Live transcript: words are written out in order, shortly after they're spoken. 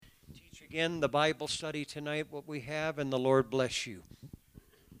begin the Bible study tonight, what we have, and the Lord bless you.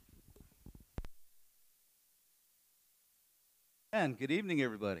 And good evening,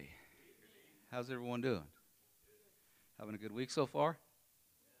 everybody. How's everyone doing? Having a good week so far?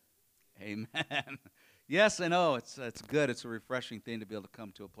 Amen. Yes, I know. It's good. It's a refreshing thing to be able to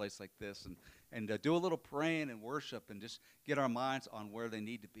come to a place like this and do a little praying and worship and just get our minds on where they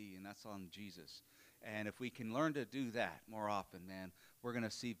need to be, and that's on Jesus. And if we can learn to do that more often, man, we're going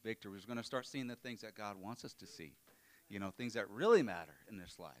to see victory. We're going to start seeing the things that God wants us to see, things that really matter in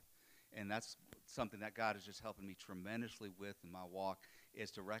this life. And that's something that God is just helping me tremendously with in my walk,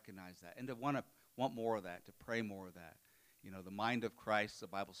 is to recognize that and to want more of that, to pray more of that. The mind of Christ, the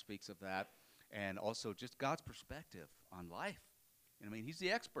Bible speaks of that, and also just God's perspective on life. He's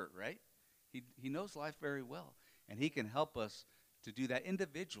the expert, right? He knows life very well, and he can help us to do that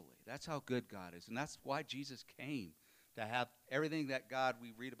individually. That's how good God is, and that's why Jesus came, to have everything that God,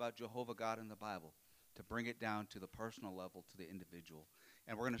 we read about Jehovah God in the Bible, to bring it down to the personal level, to the individual.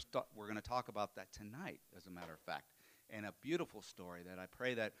 And we're going to talk about that tonight, as a matter of fact, and a beautiful story that I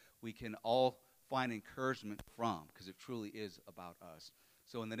pray that we can all find encouragement from, because it truly is about us.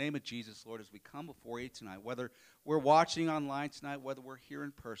 So in the name of Jesus, Lord, as we come before you tonight, whether we're watching online tonight, whether we're here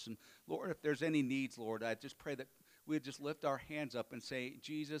in person, Lord, if there's any needs, Lord, I just pray that we would just lift our hands up and say,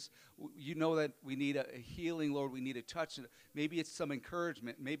 Jesus, you know that we need a healing, Lord. We need a touch. Maybe it's some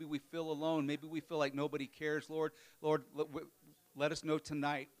encouragement. Maybe we feel alone. Maybe we feel like nobody cares, Lord. Lord, let us know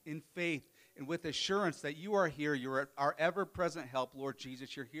tonight in faith and with assurance that you are here. You're our ever-present help, Lord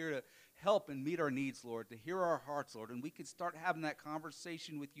Jesus. You're here to help and meet our needs, Lord, to hear our hearts, Lord. And we can start having that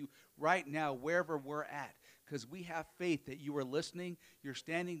conversation with you right now, wherever we're at, because we have faith that you are listening. You're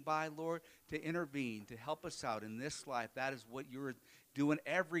standing by, Lord, to intervene, to help us out in this life. That is what you're doing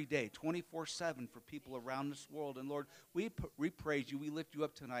every day, 24/7 for people around this world. And, Lord, we praise you. We lift you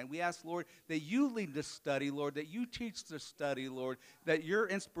up tonight. We ask, Lord, that you lead the study, Lord, that you teach the study, Lord, that your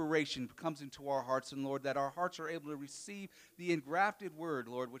inspiration comes into our hearts, and, Lord, that our hearts are able to receive the engrafted word,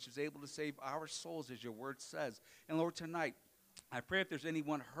 Lord, which is able to save our souls, as your word says. And, Lord, tonight, I pray if there's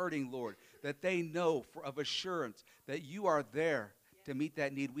anyone hurting, Lord, that they know of assurance that you are there to meet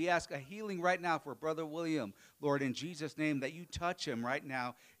that need. We ask a healing right now for Brother William, Lord, in Jesus' name, that you touch him right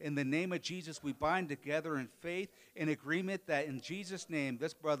now. In the name of Jesus, we bind together in faith, in agreement that in Jesus' name,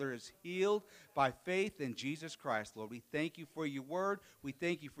 this brother is healed by faith in Jesus Christ, Lord. We thank you for your word. We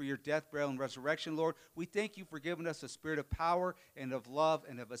thank you for your death, burial, and resurrection, Lord. We thank you for giving us a spirit of power and of love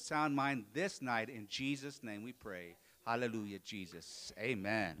and of a sound mind this night. In Jesus' name we pray. Hallelujah, Jesus.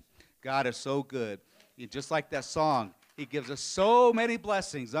 Amen. God is so good. Just like that song, he gives us so many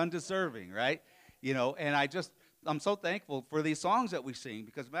blessings, undeserving, right? And I'm so thankful for these songs that we sing,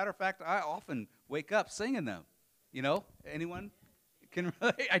 because, matter of fact, I often wake up singing them. Anyone can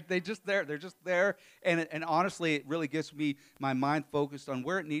relate? They're just there. And honestly, it really gets me, my mind focused on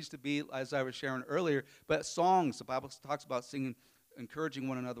where it needs to be, as I was sharing earlier. But songs, the Bible talks about singing, encouraging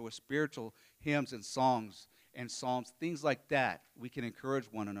one another with spiritual hymns and songs and psalms, things like that we can encourage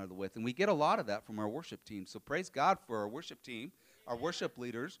one another with. And we get a lot of that from our worship team. So praise God for our worship team, our worship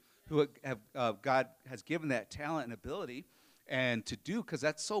leaders, who have God has given that talent and ability and to do, because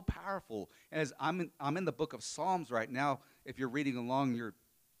that's so powerful. As I'm in the book of Psalms right now, if you're reading along your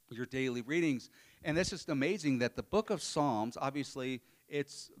daily readings, and it's just amazing that the book of Psalms, obviously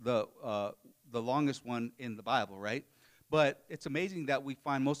it's the longest one in the Bible, right? But it's amazing that we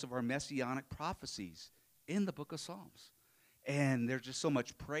find most of our messianic prophecies in the book of Psalms. And there's just so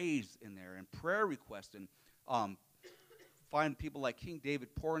much praise in there and prayer requests, and find people like King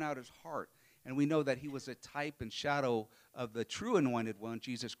David pouring out his heart. And we know that he was a type and shadow of the true anointed one,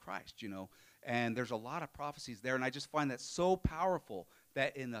 Jesus Christ, And there's a lot of prophecies there, and I just find that so powerful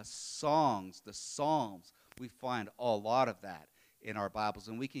that in the songs, the Psalms, we find a lot of that in our Bibles,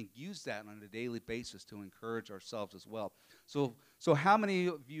 and we can use that on a daily basis to encourage ourselves as well. So how many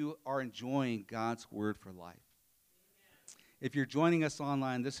of you are enjoying God's Word for life? If you're joining us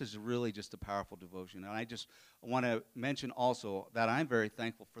online, this is really just a powerful devotion. And I just want to mention also that I'm very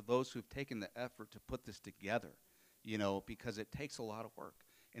thankful for those who've taken the effort to put this together, because it takes a lot of work.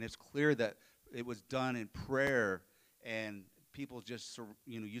 And it's clear that it was done in prayer and people just,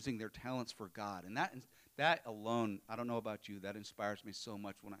 using their talents for God. And that alone, I don't know about you, that inspires me so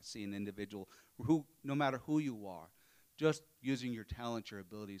much when I see an individual who, no matter who you are, just using your talents, your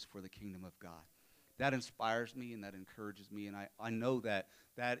abilities for the kingdom of God. That inspires me and that encourages me, and I know that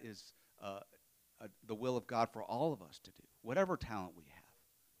is the will of God for all of us to do, whatever talent we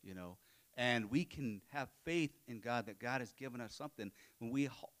have, And we can have faith in God that God has given us something when we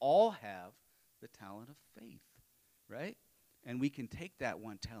all have the talent of faith, right? And we can take that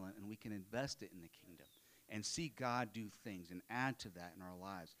one talent and we can invest it in the kingdom and see God do things and add to that in our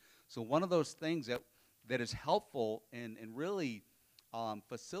lives. So one of those things that is helpful in really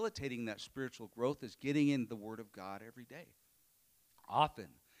facilitating that spiritual growth is getting in the Word of God every day, often.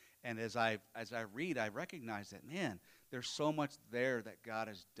 And as I read, I recognize that, man, there's so much there that God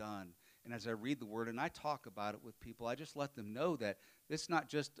has done. And as I read the Word and I talk about it with people, I just let them know that it's not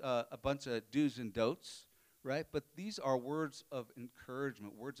just a bunch of do's and don'ts, right? But these are words of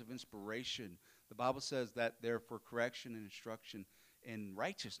encouragement, words of inspiration. The Bible says that they're for correction and instruction in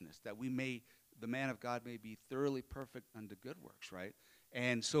righteousness, that the man of God may be thoroughly perfect unto good works, right?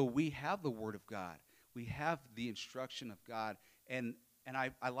 And so we have the Word of God. We have the instruction of God. And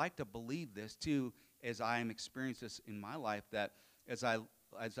I like to believe this, too, as I am experiencing this in my life, that as I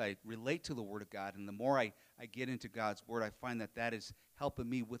relate to the Word of God, and the more I get into God's Word, I find that is helping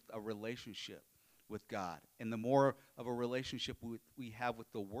me with a relationship with God. And the more of a relationship we have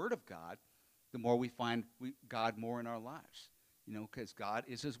with the Word of God, the more we find God more in our lives, because God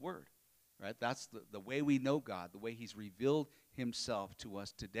is His Word, right? That's the way we know God, the way He's revealed Himself to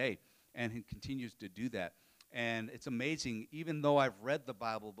us today, and He continues to do that. And it's amazing, even though I've read the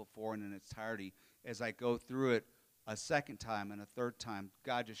Bible before in its entirety, as I go through it a second time and a third time,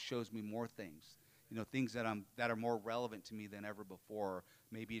 God just shows me more things, things that are more relevant to me than ever before.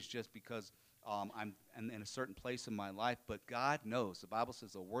 Maybe it's just because I'm in a certain place in my life, but God knows. The Bible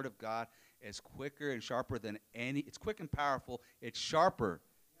says the Word of God is quicker and sharper than it's quick and powerful. It's sharper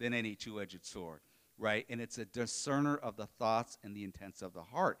than any two-edged sword, right? And it's a discerner of the thoughts and the intents of the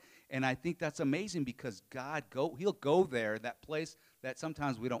heart. And I think that's amazing because He'll go there, that place that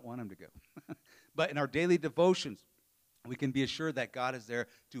sometimes we don't want Him to go. But in our daily devotions, we can be assured that God is there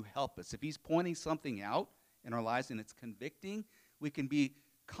to help us. If He's pointing something out in our lives and it's convicting, we can be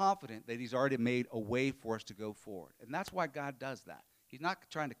confident that He's already made a way for us to go forward. And that's why God does that. He's not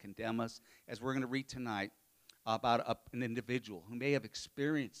trying to condemn us, as we're going to read tonight about an individual who may have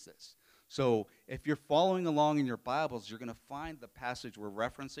experienced this. So if you're following along in your Bibles, you're going to find the passage we're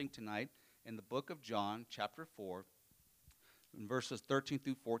referencing tonight in the book of John, chapter 4, in verses 13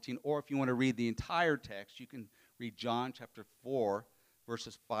 through 14. Or if you want to read the entire text, you can read John chapter 4,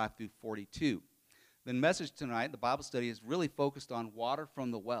 verses 5 through 42. The message tonight, the Bible study, is really focused on water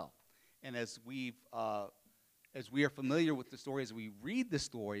from the well. And as we are familiar with the story, as we read the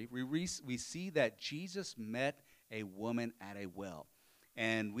story, we see that Jesus met a woman at a well.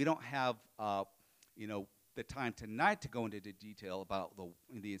 And we don't have, the time tonight to go into the detail about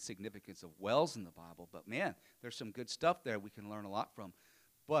the significance of wells in the Bible. But, man, there's some good stuff there we can learn a lot from.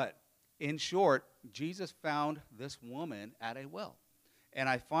 But, in short, Jesus found this woman at a well. And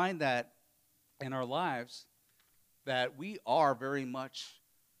I find that in our lives that we are very much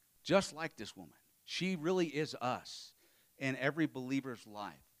just like this woman. She really is us in every believer's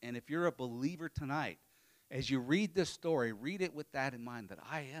life. And if you're a believer tonight, as you read this story, read it with that in mind, that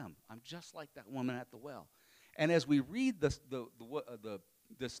I'm just like that woman at the well. And as we read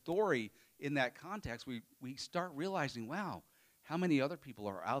the story in that context, we start realizing, wow, how many other people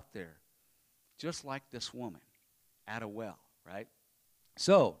are out there just like this woman at a well, right?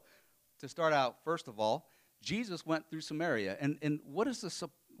 So, to start out, first of all, Jesus went through Samaria. And what's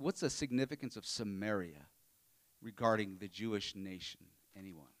the significance of Samaria regarding the Jewish nation?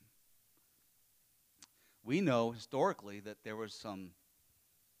 Anyone? We know historically that there was some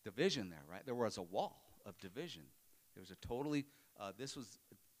division there, right? There was a wall of division. There was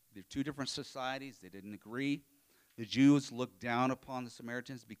there were two different societies. They didn't agree. The Jews looked down upon the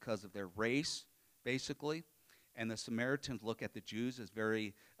Samaritans because of their race, basically. And the Samaritans look at the Jews as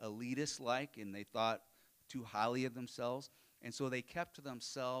very elitist-like, and they thought too highly of themselves. And so they kept to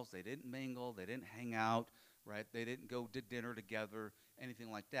themselves. They didn't mingle. They didn't hang out, right? They didn't go to dinner together, anything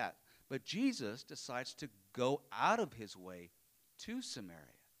like that. But Jesus decides to go out of his way to Samaria.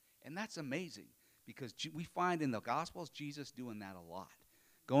 And that's amazing because we find in the Gospels Jesus doing that a lot,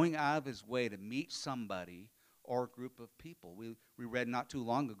 going out of his way to meet somebody or a group of people. We read not too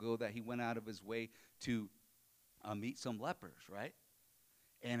long ago that he went out of his way to meet some lepers, right?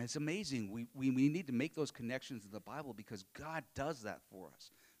 And it's amazing. We need to make those connections in the Bible because God does that for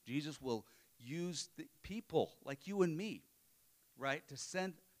us. Jesus will use people like you and me, right, to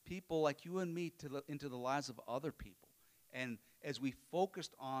send people like you and me into the lives of other people. And as we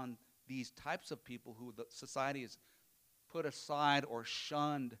focused on these types of people who the society has put aside or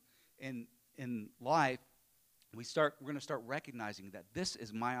shunned in life, we're going to start recognizing that this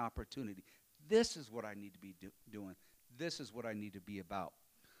is my opportunity. This is what I need to be doing. This is what I need to be about.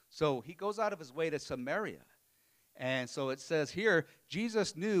 So he goes out of his way to Samaria. And so it says here,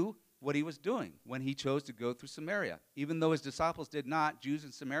 Jesus knew what he was doing when he chose to go through Samaria. Even though his disciples did not, Jews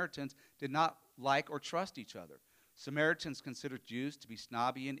and Samaritans did not like or trust each other. Samaritans considered Jews to be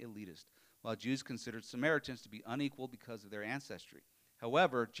snobby and elitist, while Jews considered Samaritans to be unequal because of their ancestry.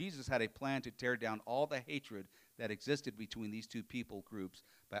 However, Jesus had a plan to tear down all the hatred that existed between these two people groups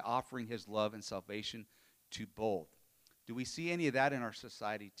by offering his love and salvation to both. Do we see any of that in our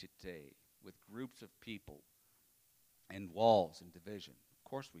society today with groups of people and walls and division? Of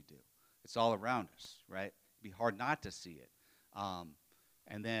course we do. It's all around us, right? It'd be hard not to see it.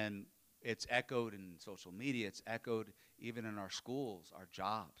 And then it's echoed in social media. It's echoed even in our schools, our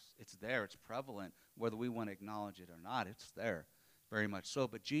jobs. It's there. It's prevalent. Whether we want to acknowledge it or not, it's there, very much so.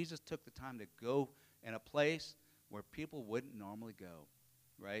 But Jesus took the time to go in a place where people wouldn't normally go,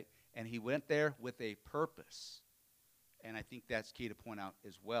 right? And he went there with a purpose. And I think that's key to point out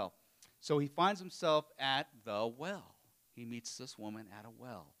as well. So he finds himself at the well. He meets this woman at a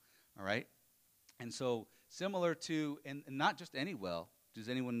well, all right? And so similar to, and not just any well, does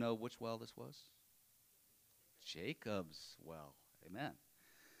anyone know which well this was? Jacob's well, amen.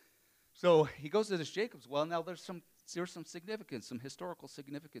 So he goes to this Jacob's well. Now there's some significance, some historical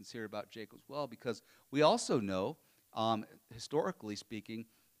significance here about Jacob's well, because we also know, historically speaking,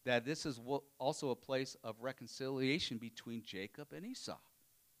 that this is also a place of reconciliation between Jacob and Esau.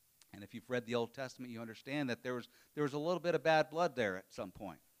 And if you've read the Old Testament, you understand that there was a little bit of bad blood there at some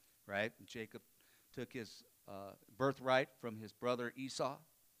point, right? Jacob took his birthright from his brother Esau,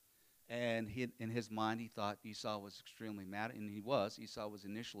 and in his mind he thought Esau was extremely mad, and he was. Esau was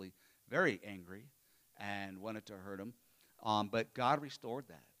initially very angry and wanted to hurt him, but God restored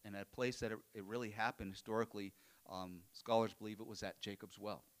that. And a place that it really happened historically, scholars believe it was at Jacob's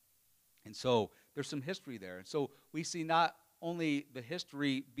well. And so there's some history there. And so we see not only the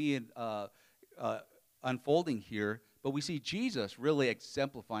history being unfolding here, but we see Jesus really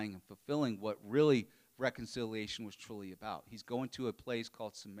exemplifying and fulfilling what really reconciliation was truly about. He's going to a place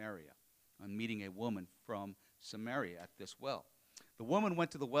called Samaria and meeting a woman from Samaria at this well. The woman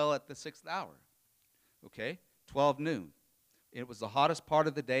went to the well at the 6th hour, 12 noon. It was the hottest part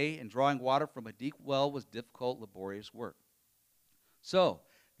of the day, and drawing water from a deep well was difficult, laborious work. So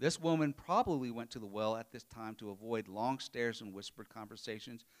this woman probably went to the well at this time to avoid long stares and whispered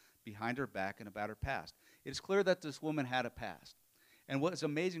conversations behind her back and about her past. It is clear that this woman had a past. And what is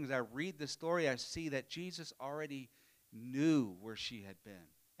amazing is I read this story, I see that Jesus already knew where she had been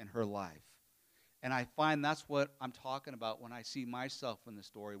in her life. And I find that's what I'm talking about when I see myself in the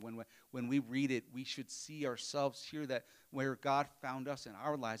story. When we read it, we should see ourselves here, that where God found us in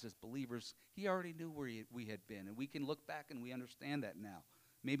our lives as believers, he already knew where we had been. And we can look back and we understand that now.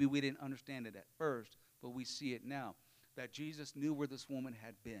 Maybe we didn't understand it at first, but we see it now. That Jesus knew where this woman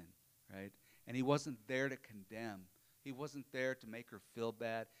had been, right? And he wasn't there to condemn. He wasn't there to make her feel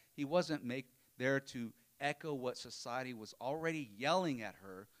bad. He wasn't there to echo what society was already yelling at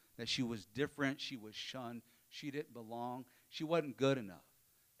her, that she was different, she was shunned, she didn't belong, she wasn't good enough.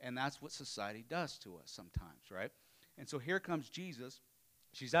 And that's what society does to us sometimes, right? And so here comes Jesus.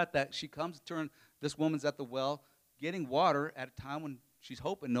 She comes to turn, this woman's at the well getting water at a time when she's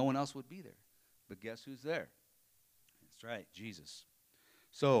hoping no one else would be there. But guess who's there? That's right, Jesus.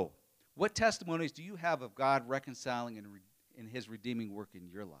 So what testimonies do you have of God reconciling in his redeeming work in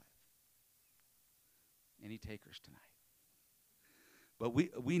your life? Any takers tonight? But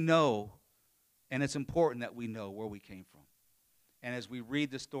we know, and it's important that we know where we came from. And as we read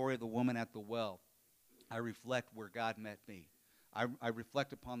the story of the woman at the well, I reflect where God met me. I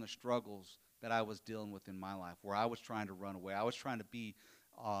reflect upon the struggles that I was dealing with in my life, where I was trying to run away. I was trying to be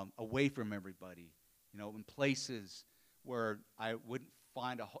away from everybody, in places where I wouldn't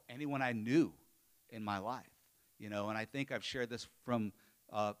find anyone I knew in my life, And I think I've shared this from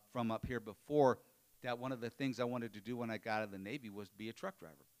up here before, that one of the things I wanted to do when I got out of the Navy was be a truck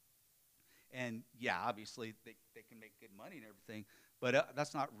driver. And yeah, obviously they can make good money and everything, but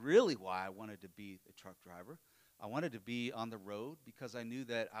that's not really why I wanted to be a truck driver. I wanted to be on the road because I knew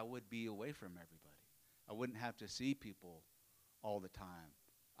that I would be away from everybody. I wouldn't have to see people all the time.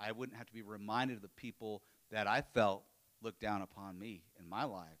 I wouldn't have to be reminded of the people that I felt looked down upon me in my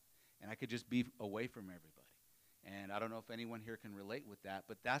life, and I could just be away from everybody. And I don't know if anyone here can relate with that,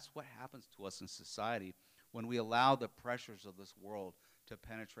 but that's what happens to us in society when we allow the pressures of this world to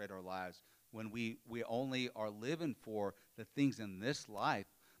penetrate our lives. When we only are living for the things in this life,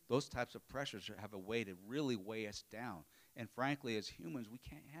 those types of pressures have a way to really weigh us down. And frankly, as humans, we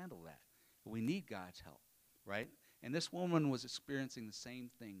can't handle that. We need God's help, right? And this woman was experiencing the same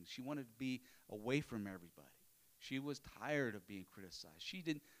thing. She wanted to be away from everybody. She was tired of being criticized.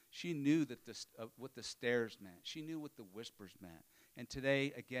 She knew that what the stares meant. She knew what the whispers meant. And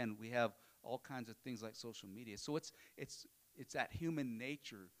today, again, we have all kinds of things like social media. So it's that human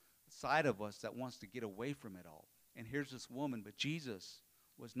nature side of us that wants to get away from it all. And here's this woman, but Jesus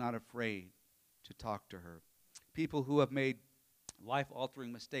was not afraid to talk to her. People who have made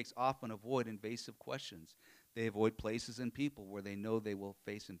life-altering mistakes often avoid invasive questions. They avoid places and people where they know they will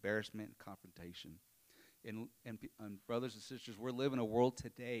face embarrassment and confrontation. And brothers and sisters, we're living in a world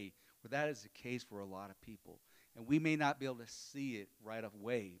today where that is the case for a lot of people. And we may not be able to see it right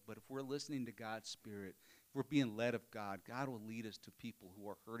away, but if we're listening to God's Spirit, if we're being led of God, God will lead us to people who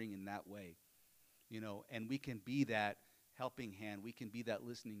are hurting in that way. And we can be that helping hand. We can be that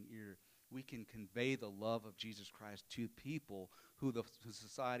listening ear. We can convey the love of Jesus Christ to people who the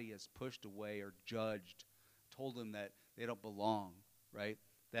society has pushed away or judged, told them that they don't belong, right?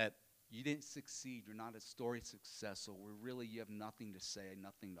 That you didn't succeed. You're not a story success. So you have nothing to say,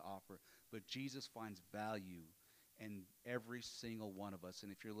 nothing to offer. But Jesus finds value in every single one of us.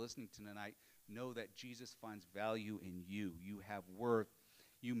 And if you're listening tonight, know that Jesus finds value in you. You have worth.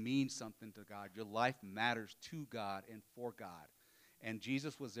 You mean something to God. Your life matters to God and for God. And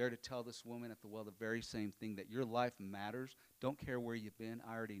Jesus was there to tell this woman at the well the very same thing, that your life matters. Don't care where you've been.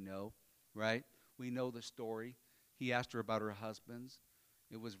 I already know, right? We know the story. He asked her about her husbands.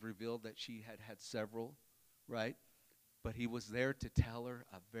 It was revealed that she had had several, right? But he was there to tell her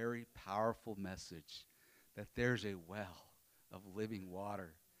a very powerful message, that there's a well of living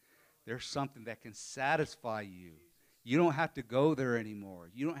water. There's something that can satisfy you. You don't have to go there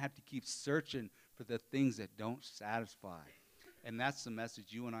anymore. You don't have to keep searching for the things that don't satisfy. And that's the message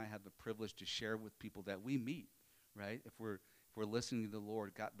you and I have the privilege to share with people that we meet, right? If we're listening to the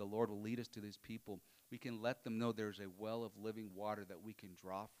Lord, God, the Lord will lead us to these people. We can let them know there's a well of living water that we can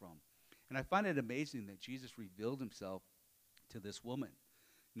draw from. And I find it amazing that Jesus revealed himself to this woman.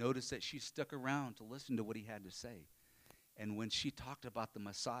 Notice that she stuck around to listen to what he had to say. And when she talked about the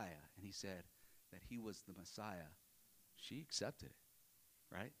Messiah, and he said that he was the Messiah, she accepted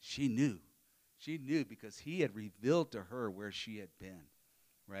it, right? She knew. She knew because he had revealed to her where she had been,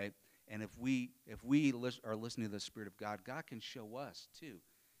 right? And if we are listening to the Spirit of God, God can show us too.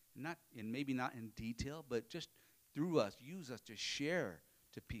 Maybe not in detail, but just through us, use us to share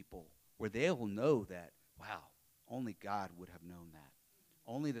to people where they will know that, wow, only God would have known that.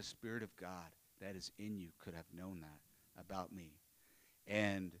 Only the Spirit of God that is in you could have known that about me.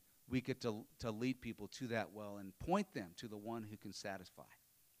 And we get to lead people to that well and point them to the one who can satisfy.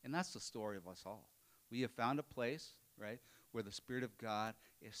 And that's the story of us all. We have found a place, right, where the Spirit of God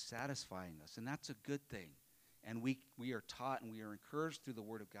is satisfying us. And that's a good thing. And we are taught and we are encouraged through the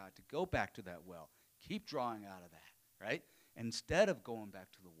Word of God to go back to that well. Keep drawing out of that, right? Instead of going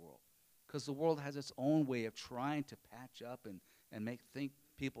back to the world. Because the world has its own way of trying to patch up and make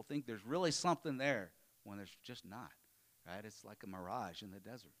people think there's really something there when there's just not, right? It's like a mirage in the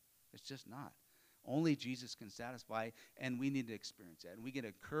desert. It's just not. Only Jesus can satisfy, and we need to experience that. And we can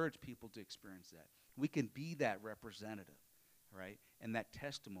encourage people to experience that. We can be that representative, right? And that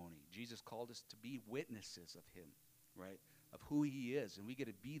testimony. Jesus called us to be witnesses of him, right? Of who he is. And we get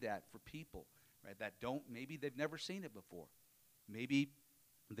to be that for people, right? That maybe they've never seen it before. Maybe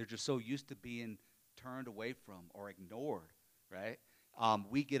they're just so used to being turned away from or ignored, right?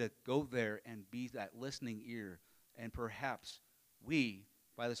 We get to go there and be that listening ear. And perhaps we,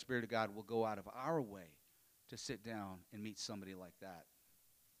 by the Spirit of God, will go out of our way to sit down and meet somebody like that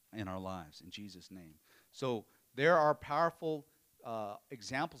in our lives, in Jesus' name. So there are powerful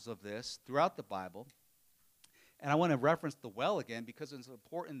examples of this throughout the Bible. And I want to reference the well again because it's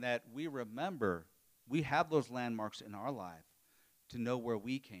important that we remember we have those landmarks in our life to know where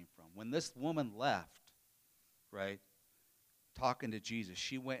we came from. When this woman left, right, talking to Jesus,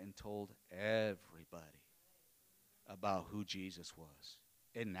 she went and told everybody about who Jesus was.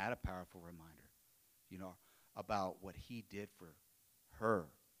 Isn't that a powerful reminder, about what he did for her?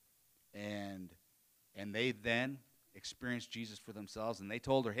 And they then experienced Jesus for themselves, and they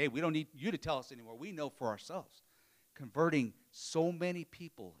told her, hey, we don't need you to tell us anymore. We know for ourselves. Converting so many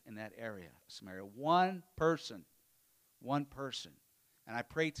people in that area of Samaria. One person. And I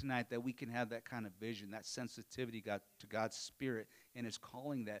pray tonight that we can have that kind of vision, that sensitivity to God's Spirit and his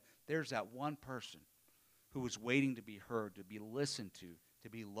calling, that there's that one person who is waiting to be heard, to be listened to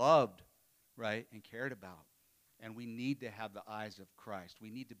be loved, right, and cared about. And we need to have the eyes of Christ.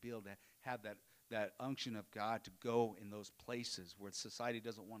 We need to be able to have that unction of God to go in those places where society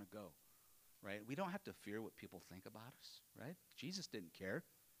doesn't want to go, right? We don't have to fear what people think about us, right? Jesus didn't care.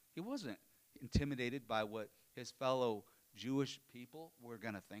 He wasn't intimidated by what his fellow Jewish people were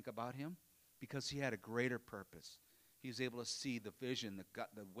going to think about him because he had a greater purpose. He was able to see the vision,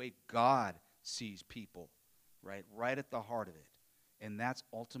 the way God sees people, right at the heart of it. And that's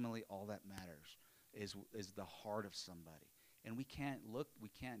ultimately all that matters is the heart of somebody. And we can't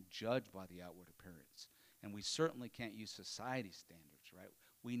judge by the outward appearance. And we certainly can't use society standards, right?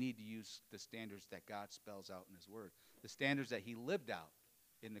 We need to use the standards that God spells out in his word, the standards that he lived out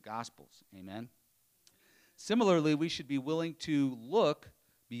in the Gospels. Amen? Similarly, we should be willing to look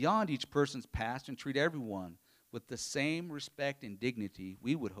beyond each person's past and treat everyone with the same respect and dignity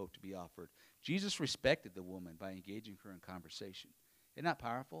we would hope to be offered. Jesus respected the woman by engaging her in conversation. Isn't that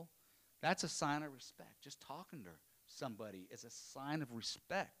powerful? That's a sign of respect. Just talking to somebody is a sign of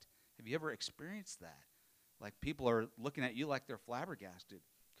respect. Have you ever experienced that? Like people are looking at you like they're flabbergasted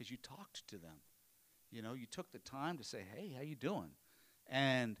because you talked to them. You know, you took the time to say, hey, how you doing?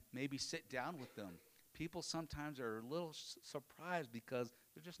 And maybe sit down with them. People sometimes are a little surprised because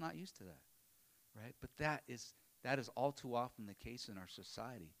they're just not used to that, right? But that is all too often the case in our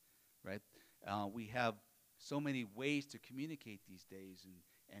society, right? We have so many ways to communicate these days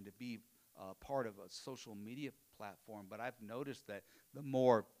and to be part of a social media platform. But I've noticed that the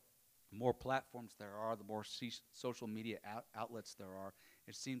more platforms there are, the more social media outlets there are,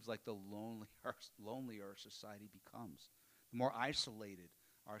 it seems like the lonelier our society becomes, the more isolated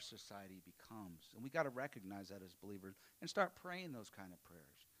our society becomes. And we got to recognize that as believers and start praying those kind of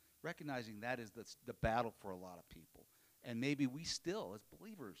prayers, recognizing that is the battle for a lot of people. And maybe we still, as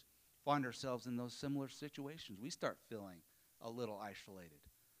believers, find ourselves in those similar situations. We start feeling a little isolated,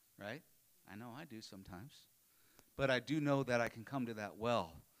 right? I know I do sometimes. But I do know that I can come to that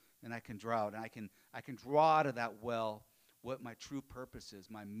well, and I can draw out, and I can draw out of that well what my true purpose is,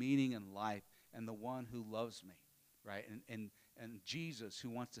 my meaning in life, and the one who loves me, right? And Jesus, who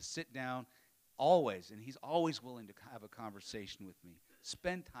wants to sit down always, and he's always willing to have a conversation with me,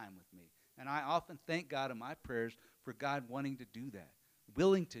 spend time with me. And I often thank God in my prayers for God wanting to do that,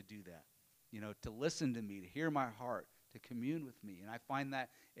 willing to do that, to listen to me, to hear my heart, to commune with me. And I find that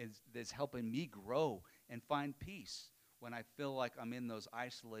is helping me grow and find peace when I feel like I'm in those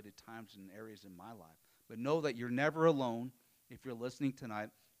isolated times and areas in my life. But know that you're never alone. If you're listening tonight,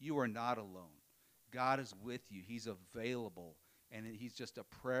 you are not alone. God is with you. He's available, and he's just a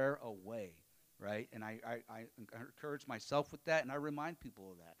prayer away, right? And I encourage myself with that, and I remind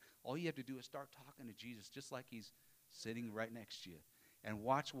people of that. All you have to do is start talking to Jesus just like he's sitting right next to you, and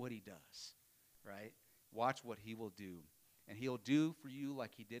watch what he does, right? Watch what he will do. And he'll do for you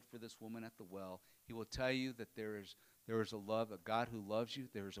like he did for this woman at the well. He will tell you that there is a love, a God who loves you.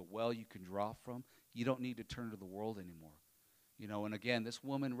 There is a well you can draw from. You don't need to turn to the world anymore. And again, this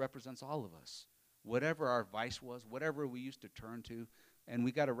woman represents all of us. Whatever our vice was, whatever we used to turn to, and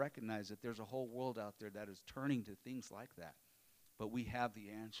we got to recognize that there's a whole world out there that is turning to things like that. But we have the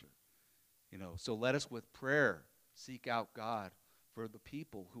answer. So let us with prayer seek out God for the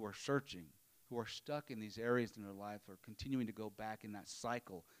people who are searching, who are stuck in these areas in their life, or continuing to go back in that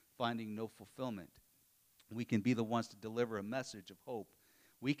cycle, finding no fulfillment. We can be the ones to deliver a message of hope.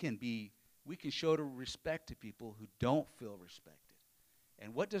 We can show respect to people who don't feel respected.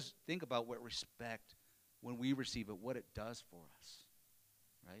 And think about what respect, when we receive it, what it does for us,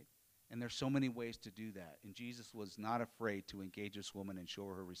 right? And there's so many ways to do that. And Jesus was not afraid to engage this woman and show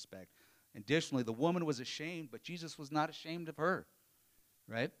her respect. Additionally, the woman was ashamed, but Jesus was not ashamed of her,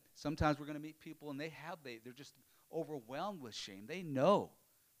 right? Sometimes we're going to meet people, and they're just overwhelmed with shame. They know.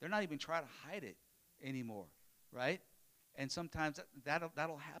 They're not even trying to hide it anymore, right? And sometimes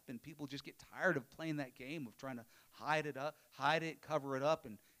that'll happen. People just get tired of playing that game of trying to hide it, cover it up,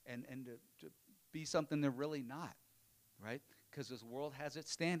 and to be something they're really not, right? Because this world has its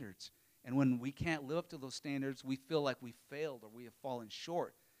standards. And when we can't live up to those standards, we feel like we failed or we have fallen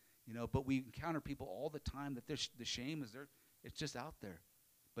short, But we encounter people all the time that the shame is there. It's just out there.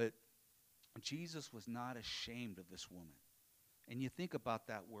 But Jesus was not ashamed of this woman. And you think about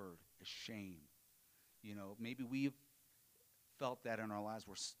that word, ashamed. Maybe we've felt that in our lives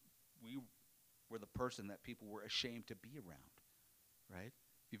where we were the person that people were ashamed to be around, right?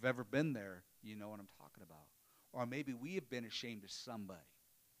 If you've ever been there, you know what I'm talking about. Or maybe we have been ashamed of somebody,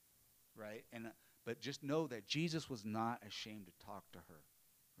 right? But just know that Jesus was not ashamed to talk to her,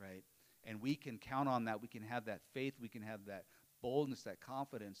 right? And we can count on that. We can have that faith. We can have that boldness, that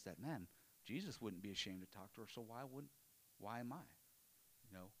confidence that, man, Jesus wouldn't be ashamed to talk to her, so why am I,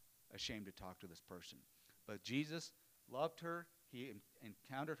 ashamed to talk to this person? But Jesus loved her. He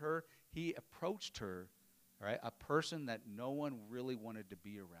encountered her. He approached her, right? A person that no one really wanted to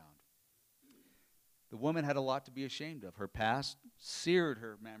be around. The woman had a lot to be ashamed of. Her past seared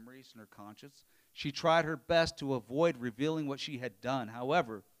her memories and her conscience. She tried her best to avoid revealing what she had done.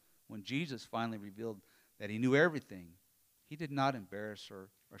 However, when Jesus finally revealed that he knew everything, he did not embarrass her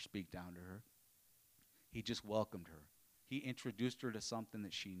or speak down to her. He just welcomed her. He introduced her to something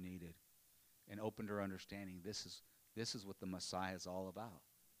that she needed and opened her understanding. This is what the Messiah is all about,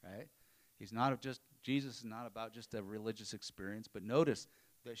 right? Jesus is not about just a religious experience, but notice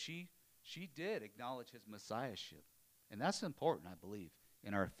that she did acknowledge his messiahship. And that's important, I believe,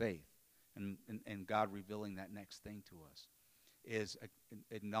 in our faith and God revealing that next thing to us is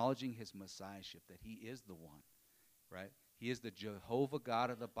acknowledging his messiahship, that he is the one, right? He is the Jehovah God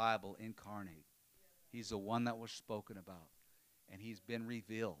of the Bible incarnate. He's the one that was spoken about, and he's been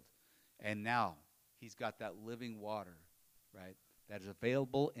revealed. And now he's got that living water, right, that is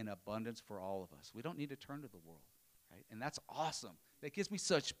available in abundance for all of us. We don't need to turn to the world, right? And that's awesome. That gives me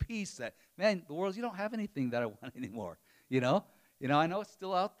such peace that, man, the world, you don't have anything that I want anymore, you know? I know it's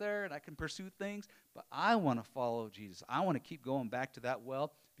still out there, and I can pursue things, but I want to follow Jesus. I want to keep going back to that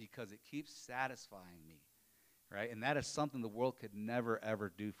well because it keeps satisfying me, right? And that is something the world could never,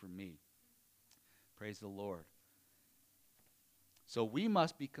 ever do for me. Praise the Lord. So we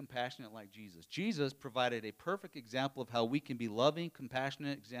must be compassionate like Jesus. Jesus provided a perfect example of how we can be loving,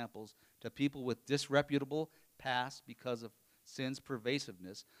 compassionate examples to people with disreputable past because of sin's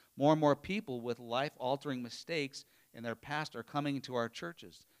pervasiveness. More and more people with life-altering mistakes in their past are coming into our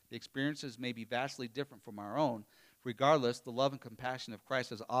churches. The experiences may be vastly different from our own. Regardless, the love and compassion of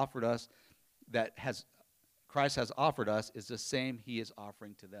Christ has offered us is the same he is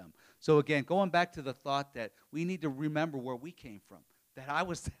offering to them. So again, going back to the thought that we need to remember where we came from, that I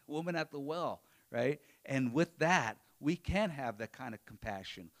was the woman at the well, right? And with that, we can have that kind of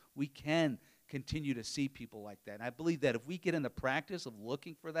compassion. We can continue to see people like that. And I believe that if we get in the practice of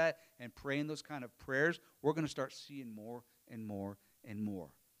looking for that and praying those kind of prayers, we're going to start seeing more and more and more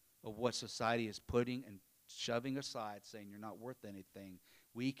of what society is putting and shoving aside, saying you're not worth anything.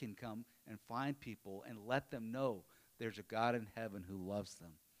 We can come and find people and let them know there's a God in heaven who loves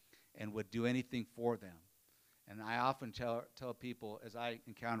them and would do anything for them. And I often tell people as I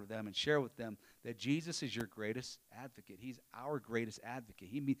encounter them and share with them that Jesus is your greatest advocate. He's our greatest advocate.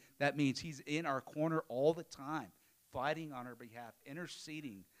 That means he's in our corner all the time, fighting on our behalf,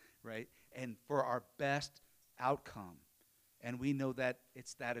 interceding, right, and for our best outcome. And we know that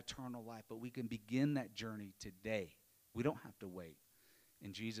it's that eternal life, but we can begin that journey today. We don't have to wait.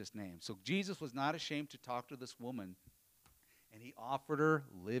 In Jesus' name. So Jesus was not ashamed to talk to this woman, and he offered her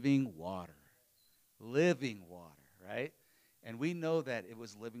living water. Living water, right? And we know that it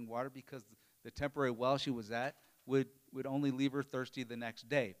was living water because the temporary well she was at would only leave her thirsty the next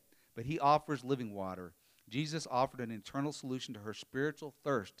day. But he offers living water. Jesus offered an eternal solution to her spiritual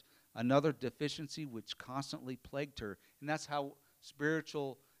thirst, another deficiency which constantly plagued her. And that's how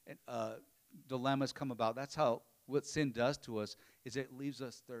spiritual dilemmas come about. That's how what sin does to us is it leaves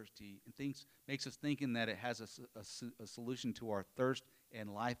us thirsty and makes us thinking that it has a solution to our thirst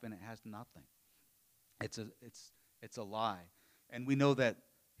in life, and it has nothing. It's a lie. And we know that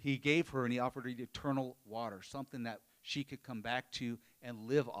he gave her and he offered her eternal water, something that she could come back to and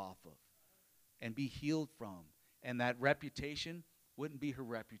live off of and be healed from. And that reputation wouldn't be her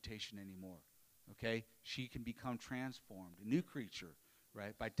reputation anymore. Okay? She can become transformed, a new creature,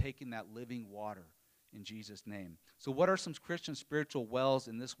 right, by taking that living water in Jesus' name. So what are some Christian spiritual wells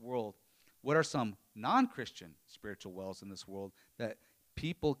in this world? What are some non-Christian spiritual wells in this world that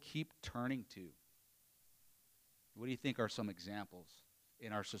people keep turning to? What do you think are some examples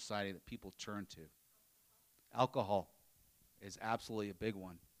in our society that people turn to? Alcohol is absolutely a big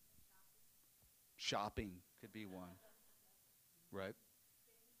one. Shopping could be one. Right?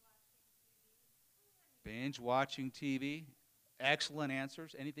 Binge watching TV. Excellent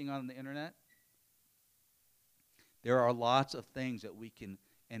answers. Anything on the internet? There are lots of things that we can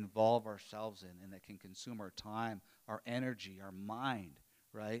involve ourselves in and that can consume our time, our energy, our mind,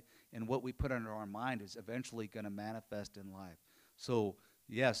 right? And what we put under our mind is eventually going to manifest in life. So,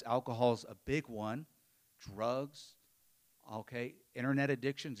 yes, alcohol is a big one. Drugs, okay, internet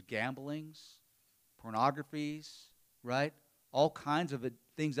addictions, gamblings, pornographies, right? All kinds of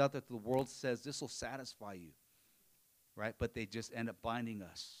things out there that the world says this will satisfy you, right? But they just end up binding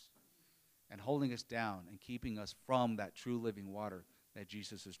us and holding us down and keeping us from that true living water that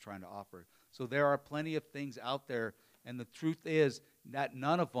Jesus is trying to offer. So there are plenty of things out there, and the truth is that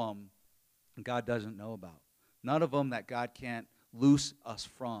none of them God doesn't know about. None of them that God can't loose us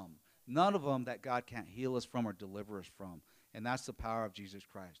from. None of them that God can't heal us from or deliver us from. And that's the power of Jesus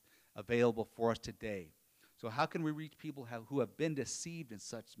Christ available for us today. So how can we reach people who have been deceived in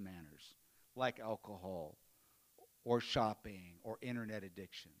such manners, like alcohol or shopping or internet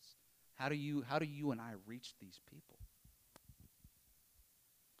addictions? How do you and I reach these people?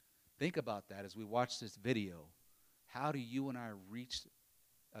 Think about that as we watch this video. How do you and I reach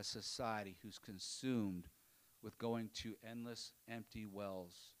a society who's consumed with going to endless, empty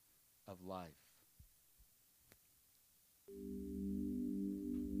wells of life.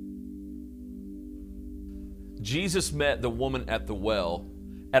 Jesus met the woman at the well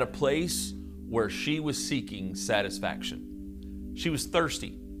at a place where she was seeking satisfaction. She was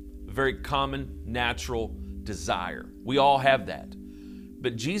thirsty, a very common, natural desire. We all have that.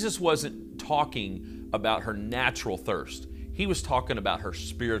 But Jesus wasn't talking about her natural thirst. He was talking about her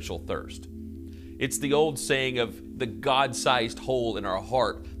spiritual thirst. It's the old saying of the God-sized hole in our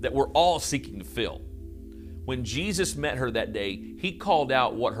heart that we're all seeking to fill. When Jesus met her that day, he called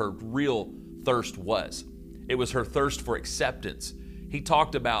out what her real thirst was. It was her thirst for acceptance. He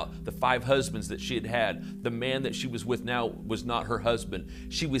talked about the 5 husbands that she had had. The man that she was with now was not her husband.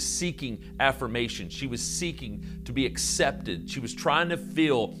 She was seeking affirmation. She was seeking to be accepted. She was trying to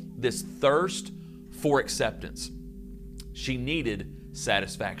feel this thirst for acceptance. She needed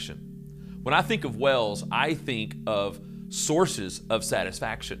satisfaction. When I think of wells, I think of sources of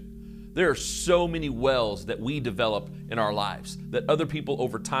satisfaction. There are so many wells that we develop in our lives, that other people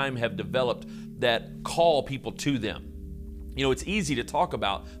over time have developed, that call people to them. You know, it's easy to talk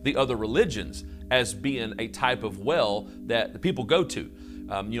about the other religions as being a type of well that the people go to.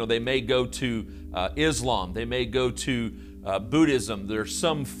 They may go to Islam, they may go to Buddhism. There's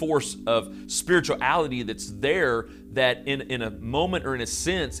some force of spirituality that's there that in a moment or in a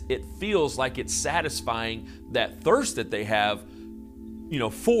sense, it feels like it's satisfying that thirst that they have,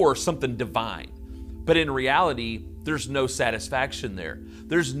 for something divine. But in reality, there's no satisfaction there.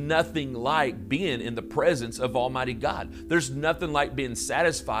 There's nothing like being in the presence of Almighty God. There's nothing like being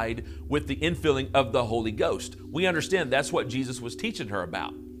satisfied with the infilling of the Holy Ghost. We understand that's what Jesus was teaching her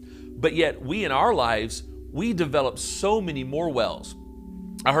about. But yet we in our lives, we develop so many more wells.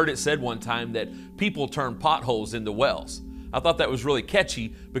 I heard it said one time that people turn potholes into wells. I thought that was really catchy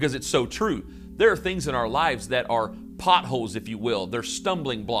because it's so true. There are things in our lives that are potholes, if you will. They're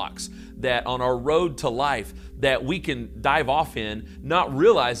stumbling blocks that on our road to life that we can dive off in, not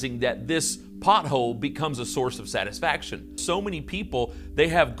realizing that this pothole becomes a source of satisfaction. So many people, they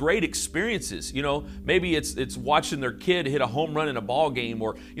have great experiences. Maybe it's watching their kid hit a home run in a ball game,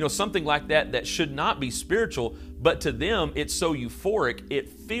 or something like that that should not be spiritual, but to them it's so euphoric, it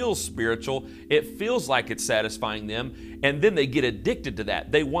feels spiritual, it feels like it's satisfying them, and then they get addicted to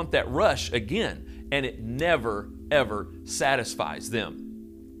that. They want that rush again, and it never ever satisfies them.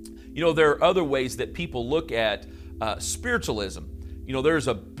 There are other ways that people look at spiritualism. There's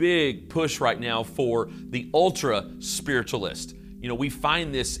a big push right now for the ultra spiritualist. We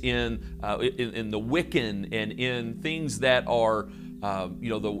find this in the Wiccan and in things that are,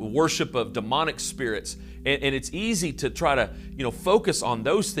 the worship of demonic spirits. And it's easy to try to, focus on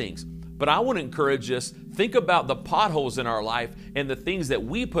those things. But I want to encourage us, think about the potholes in our life and the things that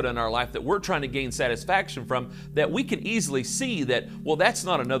we put in our life that we're trying to gain satisfaction from, that we can easily see that, well, that's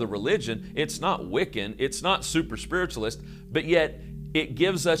not another religion. It's not Wiccan. It's not super spiritualist. But yet, it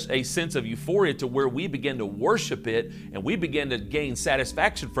gives us a sense of euphoria to where we begin to worship it and we begin to gain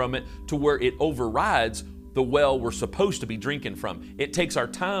satisfaction from it to where it overrides the well we're supposed to be drinking from. It takes our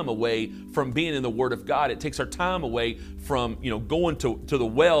time away from being in the Word of God. It takes our time away from going to the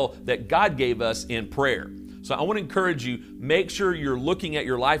well that God gave us in prayer. So I want to encourage you, make sure you're looking at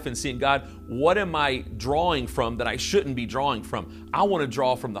your life and seeing, God, what am I drawing from that I shouldn't be drawing from? I want to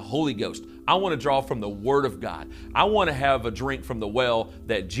draw from the Holy Ghost. I want to draw from the Word of God. I want to have a drink from the well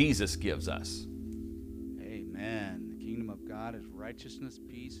that Jesus gives us. Amen. The kingdom of God is righteousness,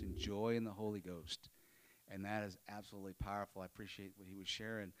 peace, and joy in the Holy Ghost. And that is absolutely powerful. I appreciate what he was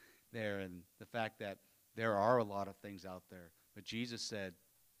sharing there and the fact that there are a lot of things out there. But Jesus said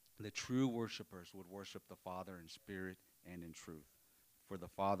the true worshipers would worship the Father in spirit and in truth. For the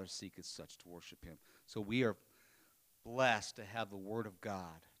Father seeketh such to worship him. So we are blessed to have the Word of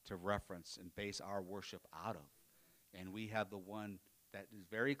God to reference and base our worship out of. And we have the one that is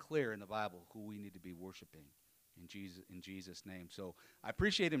very clear in the Bible who we need to be worshiping in Jesus' name. So I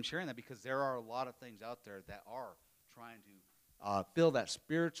appreciate him sharing that, because there are a lot of things out there that are trying to fill that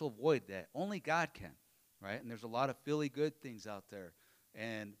spiritual void that only God can, right? And there's a lot of feel-good things out there.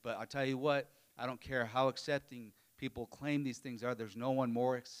 But I'll tell you what, I don't care how accepting people claim these things are, there's no one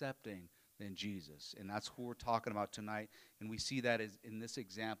more accepting than Jesus. And that's who we're talking about tonight. And we see that in this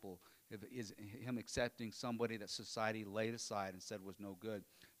example, is him accepting somebody that society laid aside and said was no good.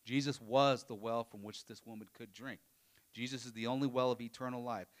 Jesus was the well from which this woman could drink. Jesus is the only well of eternal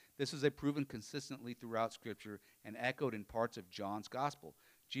life. This is proven consistently throughout Scripture and echoed in parts of John's Gospel.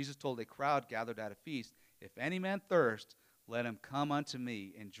 Jesus told a crowd gathered at a feast, "If any man thirst, let him come unto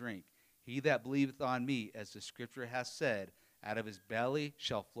me and drink. He that believeth on me, as the Scripture has said, out of his belly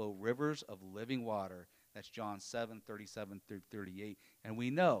shall flow rivers of living water." That's John 7:37 through 38. And we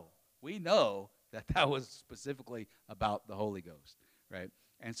know that that was specifically about the Holy Ghost, right?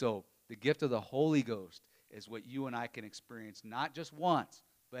 And so the gift of the Holy Ghost is what you and I can experience not just once,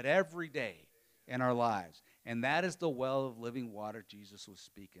 but every day in our lives. And that is the well of living water Jesus was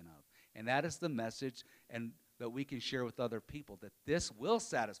speaking of. And that is the message and that we can share with other people, that this will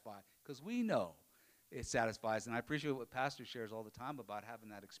satisfy, because we know it satisfies. And I appreciate what Pastor shares all the time about having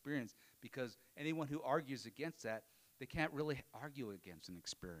that experience, because anyone who argues against that, they can't really argue against an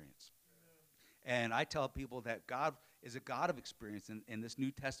experience. And I tell people that God is a God of experience in this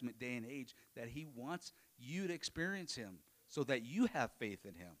New Testament day and age, that he wants you to experience him so that you have faith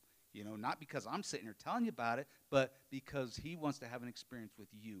in him. You know, not because I'm sitting here telling you about it, but because he wants to have an experience with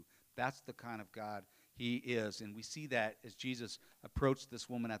you. That's the kind of God he is. And we see that as Jesus approached this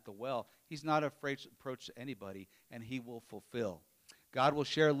woman at the well. He's not afraid to approach anybody, and he will fulfill. God will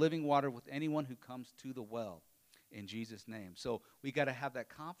share living water with anyone who comes to the well in Jesus' name. So we got to have that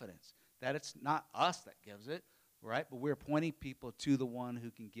confidence that it's not us that gives it, right? But we're pointing people to the one who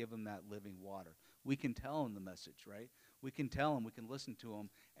can give them that living water. We can tell them the message, right? We can tell them, we can listen to them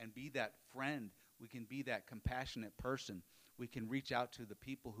and be that friend. We can be that compassionate person. We can reach out to the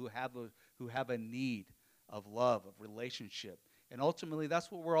people who have a need of love, of relationship. And ultimately,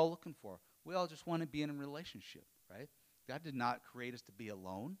 that's what we're all looking for. We all just want to be in a relationship, right? God did not create us to be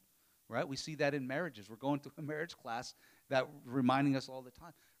alone, right? We see that in marriages. We're going through a marriage class that reminding us all the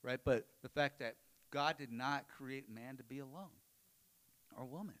time, right? But the fact that God did not create man to be alone or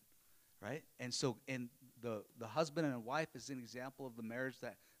woman, right? And so the husband and wife is an example of the marriage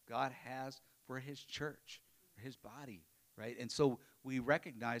that God has for his church, for his body, right? And so we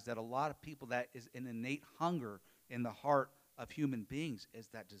recognize that a lot of people, that is an innate hunger in the heart of human beings, is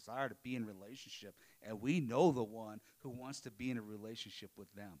that desire to be in relationship. And we know the one who wants to be in a relationship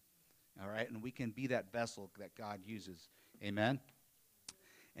with them, all right? And we can be that vessel that God uses. Amen?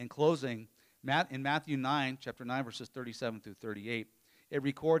 In closing, in Matthew 9, chapter 9, verses 37 through 38, it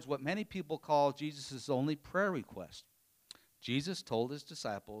records what many people call Jesus' only prayer request. Jesus told his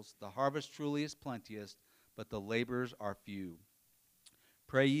disciples, "The harvest truly is plenteous, but the laborers are few.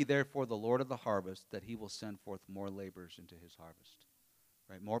 Pray ye therefore the Lord of the harvest, that he will send forth more laborers into his harvest."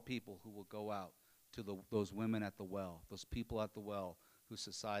 Right? More people who will go out to those women at the well, those people at the well whose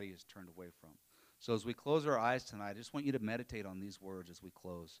society is turned away from. So as we close our eyes tonight, I just want you to meditate on these words as we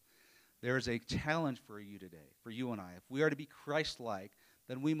close. There is a challenge for you today, for you and I. If we are to be Christ-like,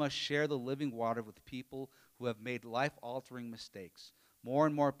 then we must share the living water with people who have made life-altering mistakes. More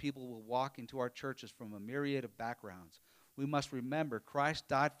and more people will walk into our churches from a myriad of backgrounds. We must remember Christ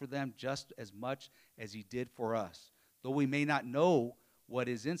died for them just as much as he did for us. Though we may not know what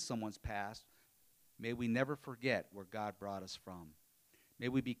is in someone's past, may we never forget where God brought us from. May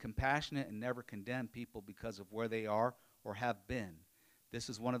we be compassionate and never condemn people because of where they are or have been. This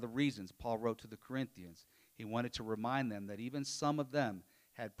is one of the reasons Paul wrote to the Corinthians. He wanted to remind them that even some of them,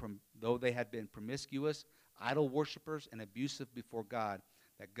 though they had been promiscuous, idol worshipers, and abusive before God,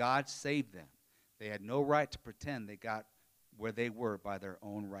 that God saved them. They had no right to pretend they got where they were by their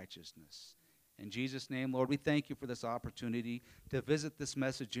own righteousness. In Jesus' name, Lord, we thank you for this opportunity to visit this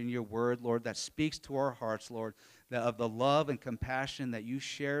message in your word, Lord, that speaks to our hearts, Lord, of the love and compassion that you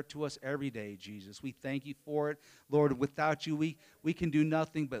share to us every day, Jesus. We thank you for it. Lord, without you, we can do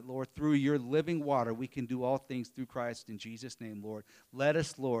nothing, but, Lord, through your living water, we can do all things through Christ. In Jesus' name, Lord, let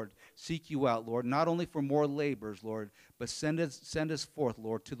us, Lord, seek you out, Lord, not only for more laborers, Lord, but send us forth,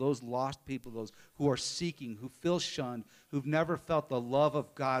 Lord, to those lost people, those who are seeking, who feel shunned, who've never felt the love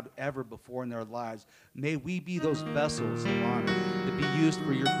of God ever before in their lives. May we be those vessels of honor to be used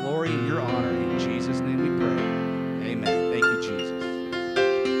for your glory and your honor. In Jesus' name we pray. Amen. Thank you, Jesus.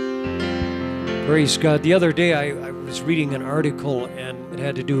 Praise God. The other day I was reading an article, and it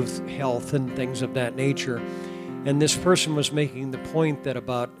had to do with health and things of that nature. And this person was making the point that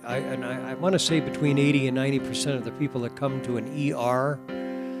I want to say between 80 and 90% of the people that come to an ER,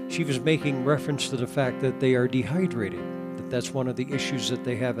 she was making reference to the fact that they are dehydrated, that's one of the issues that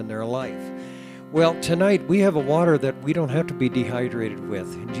they have in their life. Well, tonight we have a water that we don't have to be dehydrated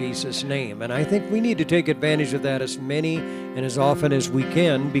with, in Jesus' name. And I think we need to take advantage of that as many and as often as we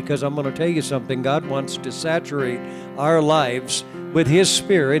can, because I'm going to tell you something. God wants to saturate our lives with his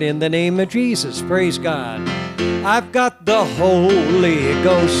Spirit in the name of Jesus. Praise God. I've got the Holy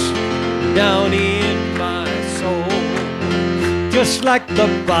Ghost down in my soul, just like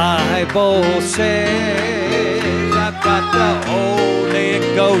the Bible says. I've got the Holy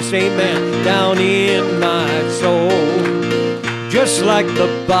Ghost, amen, down in my soul, just like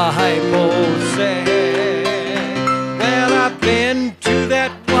the Bible says. Well, I've been to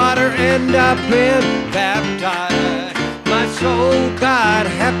that water and I've been baptized. My soul got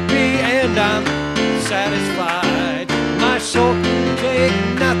happy and I'm satisfied. My soul can take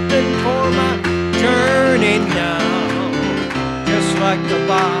nothing for my journey now. Just like the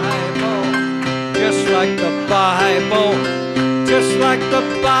Bible, just like the Bible, just like the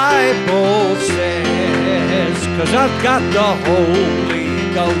Bible says. 'Cause I've got the Holy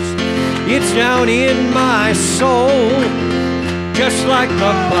Ghost, it's down in my soul. Just like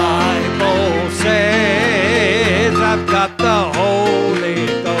the Bible says, I've got the Holy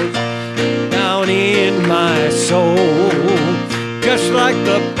Ghost down in my soul. Just like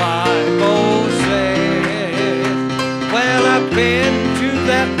the Bible says. Well, I've been to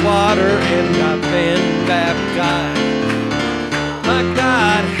that water and I've been baptized. I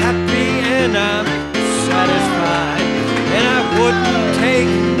got happy and I'm satisfied. And I wouldn't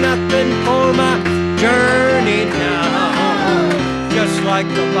take nothing for my journey now. Just like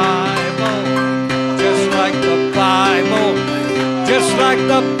the Bible, just like the Bible, just like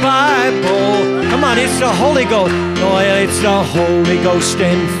the Bible. Come on, it's the Holy Ghost. No, it's the Holy Ghost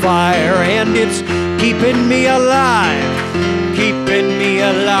and fire, and it's keeping me alive, keeping me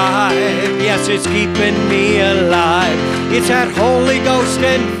alive. Yes, it's keeping me alive. It's that Holy Ghost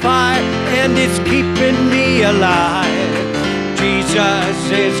and fire, and it's keeping me alive.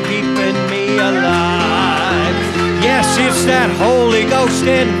 Jesus is keeping me alive. Yes, it's that Holy Ghost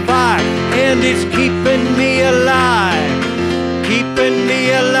and fire, and it's keeping me alive. Keeping me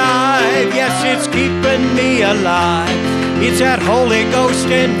alive. Yes, it's keeping me alive. It's that Holy Ghost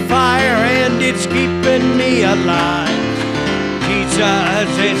and fire, and it's keeping me alive. Jesus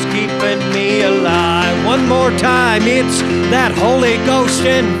is keeping me alive. One more time, it's that Holy Ghost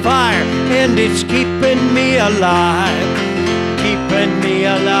and fire, and it's keeping me alive. Keeping me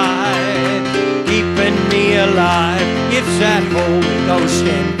alive. Keeping me alive. It's that Holy Ghost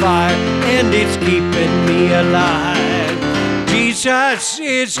and fire, and it's keeping me alive. Jesus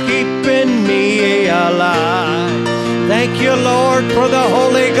is keeping me alive. Thank you, Lord, for the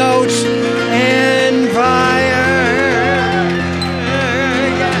Holy Ghost and fire.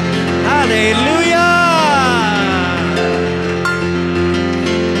 Hallelujah.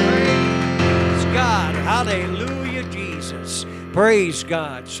 Praise God. Hallelujah, Jesus. Praise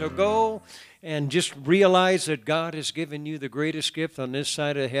God. So go and just realize that God has given you the greatest gift on this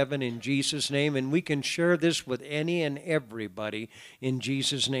side of heaven in Jesus' name. And we can share this with any and everybody in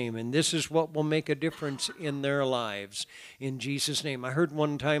Jesus' name. And this is what will make a difference in their lives in Jesus' name. I heard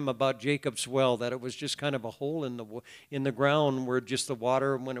one time about Jacob's well, that it was just kind of a hole in the ground where just the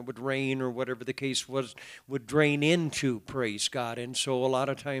water, when it would rain or whatever the case was, would drain into, praise God. And so a lot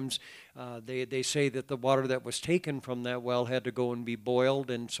of times they say that the water that was taken from that well had to go and be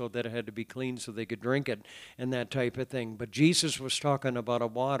boiled, and so that it had to be clean so they could drink it and that type of thing. But Jesus was talking about a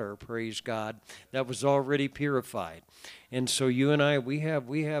water, praise God, that was already purified. And so you and I, we have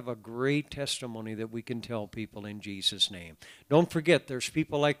a great testimony that we can tell people in Jesus' name. Don't forget, there's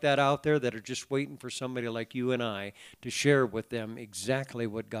people like that out there that are just waiting for somebody like you and I to share with them exactly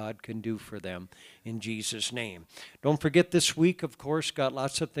what God can do for them in Jesus' name. Don't forget, this week, of course, got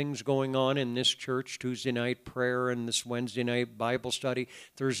lots of things going on in this church. Tuesday night prayer and this Wednesday night Bible study,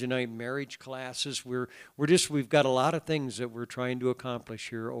 Thursday night marriage classes. We've got a lot of things that we're trying to accomplish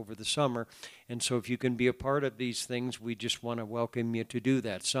here over the summer. And so if you can be a part of these things, we just want to welcome you to do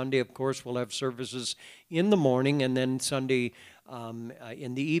that. Sunday, of course, we'll have services in the morning, and then Sunday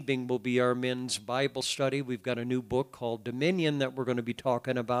in the evening will be our men's Bible study. We've got a new book called Dominion that we're going to be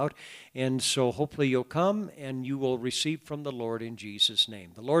talking about. And so hopefully you'll come and you will receive from the Lord in Jesus'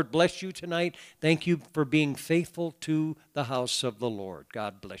 name. The Lord bless you tonight. Thank you for being faithful to the house of the Lord.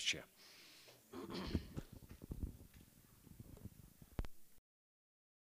 God bless you.